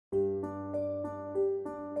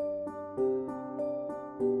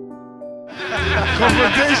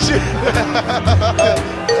Confrontation.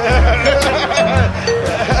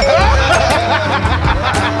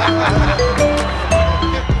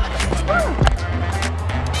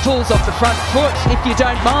 Pulls off the front foot, if you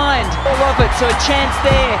don't mind. All of it, so a chance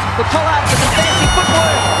there. The Pollard with some fancy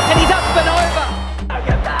footwork, and he's up and over.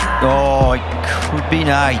 Oh, it could be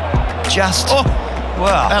no. Just. Oh,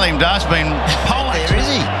 well. Alim Dar's been Pollard. There is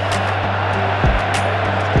he.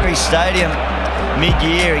 Free Stadium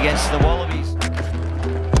mid-year against the Wallabies.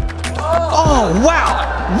 Oh, wow!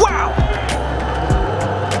 Wow!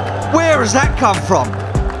 Where has that come from?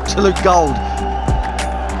 To Luke Gold.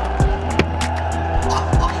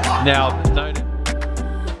 Now, no.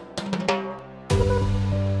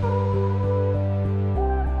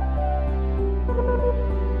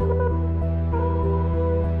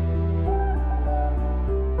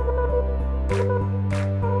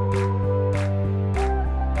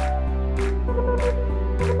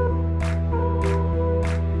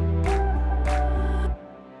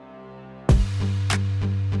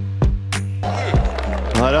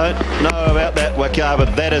 I don't know about that, Wakar,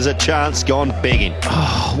 but that is a chance gone begging.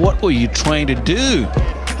 Oh, what were you trying to do?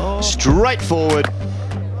 Oh. Straight forward.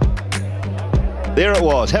 There it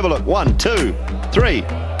was. Have a look. 1, 2, 3, 4,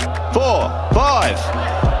 5.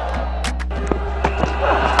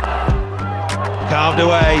 Carved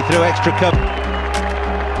away through extra cover.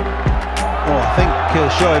 Oh, I think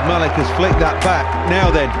Shoaib Malik has flicked that back.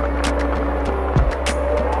 Now then.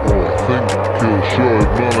 Oh, I think Shoaib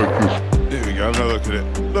Malik has... Here we go, have a look at it.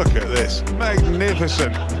 Look at this.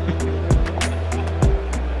 Magnificent.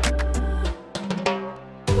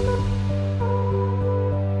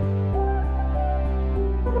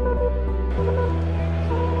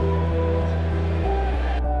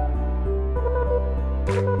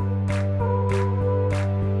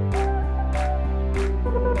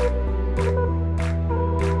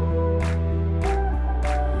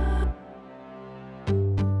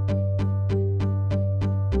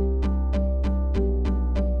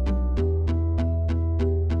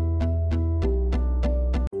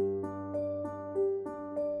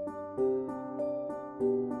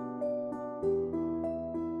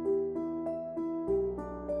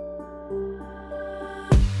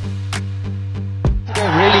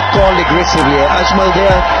 Really called aggressive here. Ajmal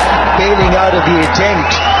there bailing out of the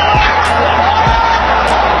attempt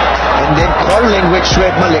and then quarrelling with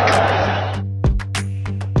Shoaib Malik.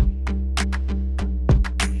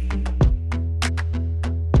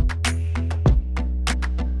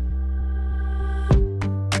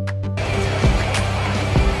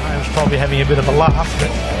 I was probably having a bit of a laugh,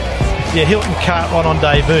 but if you're Hilton Cartwright on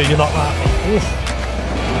debut, you're not laughing. Oof.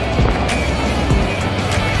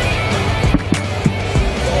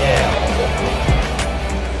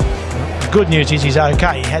 Good news is he's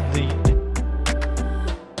okay. He had the...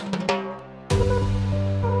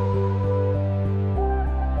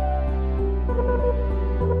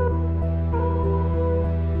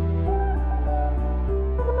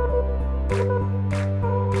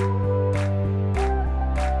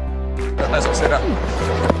 As I said, a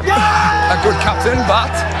good captain,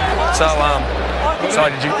 but... So,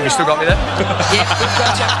 sorry, have you still got me there? Yeah,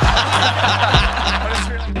 gotcha.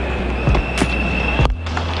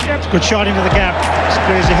 Good shot into the gap.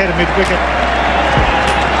 Squares ahead of mid-wicket.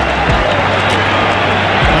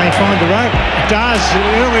 May find the rope. It does.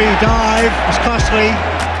 Early dive was costly.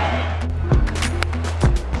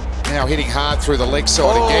 Now hitting hard through the leg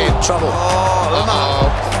side again. Trouble. Oh,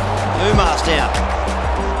 Umar's down.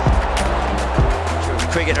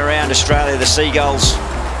 Cricket around Australia, the Seagulls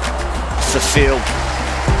off the field.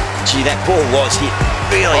 Gee, that ball was hit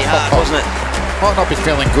really hard, wasn't it? Might not be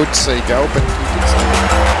feeling good, Seagull, but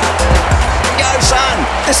go, son!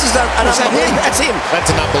 This is another him. That's him. That's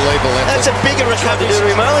an unbelievable effort. That's a bigger recovery to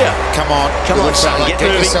him earlier. Come on, son, get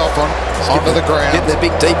yourself onto the ground. Get the big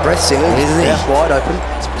deep breaths in, isn't he? Yeah. Wide open.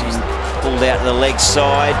 He's pulled out to the leg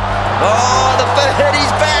side. Oh, the bird,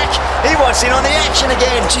 he's back! He wants in on the action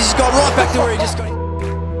again. Jeez, he's gone right back to where he just got in.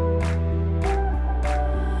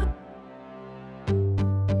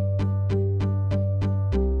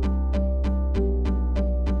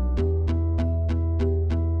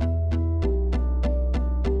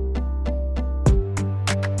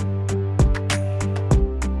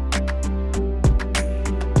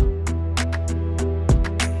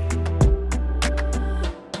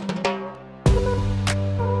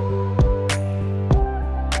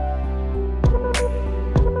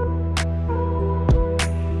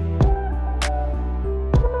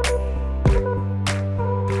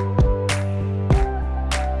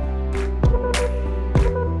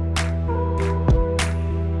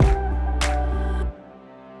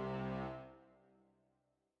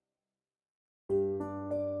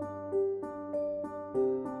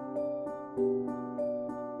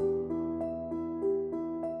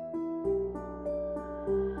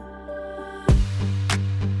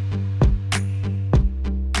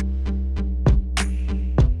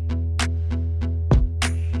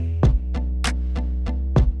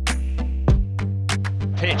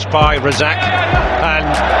 catch by Razak, and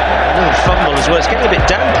a little fumble as well. It's getting a bit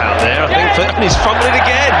damp out there, I think, and he's fumbling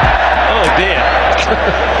again. Oh dear.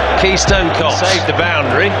 Keystone Cops saved the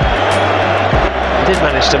boundary. He did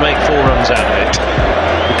manage to make 4 runs out of it.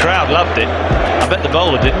 The crowd loved it. I bet the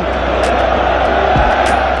bowler didn't.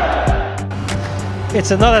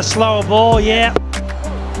 It's another slower ball, yeah.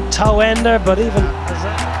 Toe ender, but even...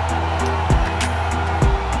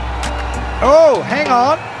 Oh, hang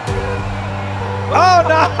on. Oh,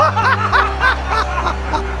 no.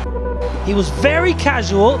 He was very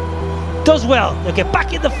casual. Does well. Now get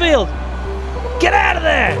back in the field. Get out of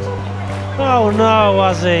there. Oh, no,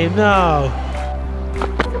 Wasim, no.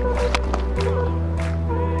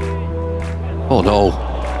 Oh, no.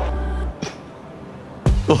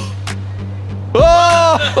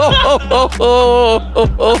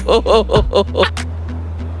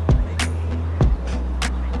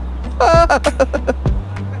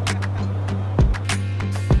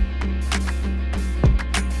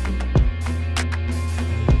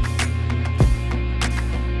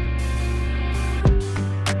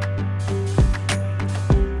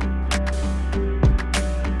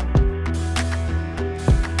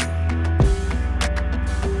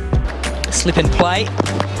 Slip and play.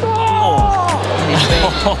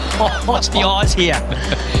 What's the eyes here?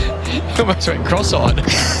 He almost went cross-eyed.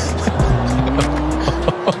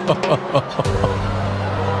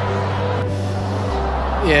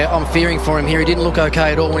 Yeah, I'm fearing for him here. He didn't look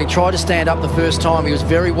okay at all. When he tried to stand up the first time, he was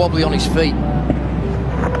very wobbly on his feet.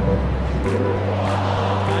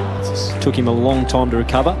 Took him a long time to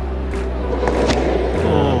recover.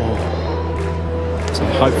 So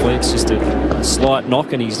hopefully it's just a slight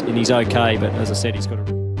knock and he's okay, but as I said, he's got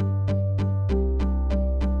to...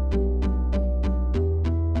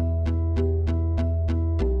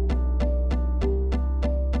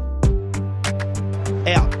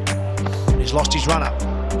 Out. He's lost his run up.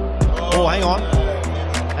 Oh, hang on.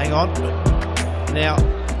 Hang on. Now.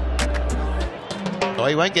 Oh,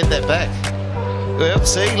 he won't get that back. Well,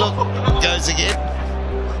 see, look, goes again.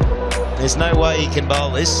 There's no way he can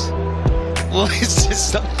bowl this. Well, it's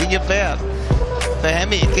just something about the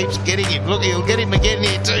hammy. It keeps getting him. Look, he'll get him again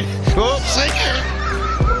here too. Oh, see.